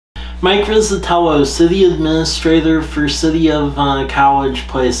Mike Rizzitiello, City Administrator for City of College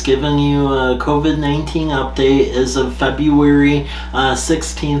Place, giving you a COVID-19 update as of February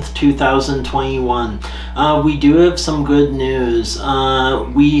 16th, 2021. We do have some good news.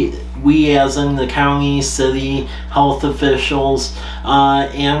 We as in the county, city, health officials,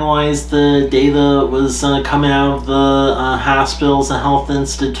 analyzed the data that was coming out of the hospitals and health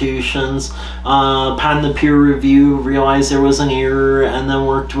institutions. Upon the peer review, realized there was an error, and then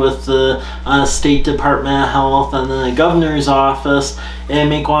worked with the State Department of Health and then the governor's office. And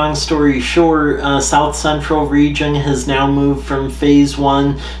make long story short, South Central region has now moved from phase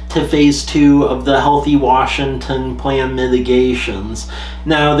 1 to phase 2 of the Healthy Washington Plan mitigations.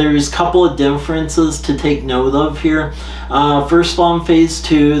 Now there's a couple of differences to take note of here. First of all, in phase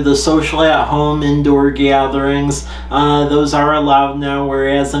 2, the social at home indoor gatherings, those are allowed now,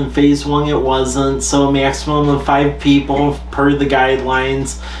 whereas in phase 1 it wasn't. So a maximum of 5 people per the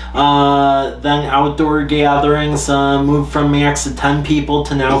guidelines. Then outdoor gatherings moved from max of 10 people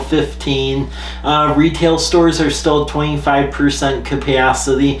to now 15. Retail stores are still 25%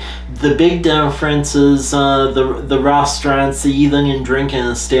 capacity. The big difference is the restaurants, the eating and drinking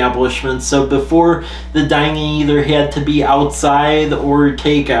establishments. So before, the dining either had to be outside or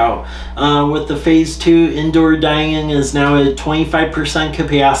takeout. With the phase 2, indoor dining is now at 25%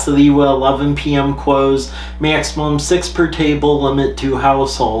 capacity with 11 p.m. close, maximum 6 per table, limit 2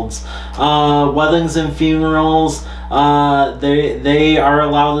 households. Weddings and funerals, they are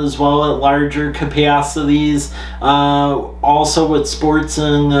allowed as well at larger capacities. Also with sports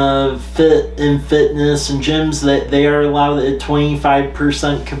and fitness and gyms, they are allowed at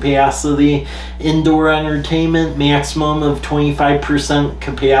 25% capacity. Indoor entertainment, maximum of 25%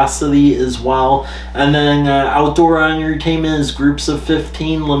 capacity as well. And then outdoor entertainment is groups of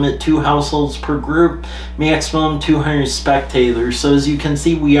 15, limit 2 households per group, maximum 200 spectators. So as you can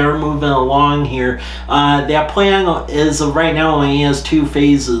see, we are moving along here. That plan is right now only has 2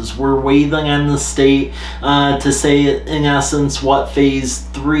 phases. We're waiting on the state to say in essence what phase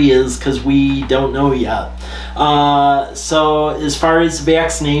 3 is, because we don't know yet. So as far as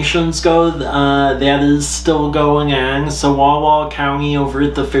vaccinations go, that is still going on. So Walla County over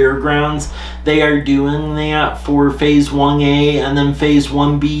at the fairgrounds, they are doing that for phase 1A and then phase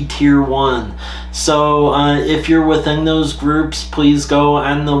 1B tier 1. So if you're within those groups, please go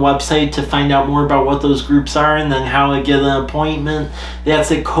on the website to find out more about what those groups are and then how to get an appointment.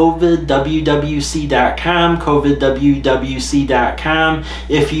 That's at covidwwc.com, covidwwc.com.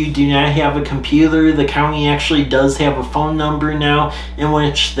 If you do not have a computer, the county actually does have a phone number now in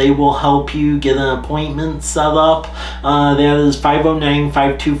which they will help you get an appointment set up. That is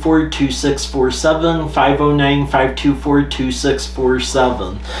 509-524-2647,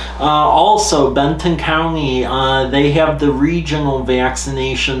 509-524-2647. Also, Benton County, they have the regional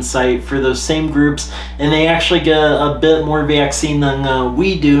vaccination site for those same groups, and they actually get a bit more vaccine than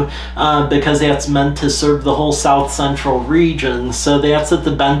we do because that's meant to serve the whole South Central region. So that's at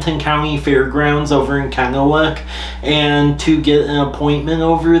the Benton County Fairgrounds over in Kennewick. And to get an appointment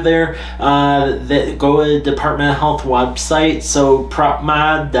over there, go to the Department of Health website, so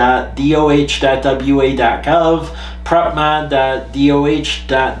prepmod.doh.wa.gov,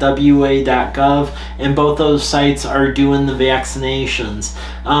 prepmod.doh.wa.gov, and both those sites are doing the vaccinations.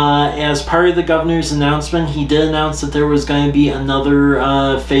 As part of the governor's announcement, he did announce that there was going to be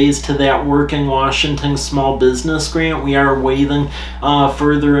another phase to that Work in Washington Small Business Grant. We are awaiting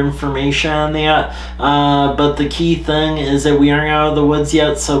further information on that, but the key thing is that we aren't out of the woods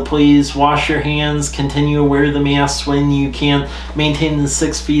yet, so please wash your hands, continue to wear the masks when you can, maintain the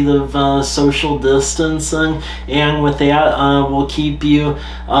 6 feet of social distancing, and with that, we'll keep you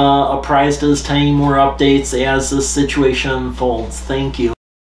apprised as to any more updates as this situation unfolds. Thank you.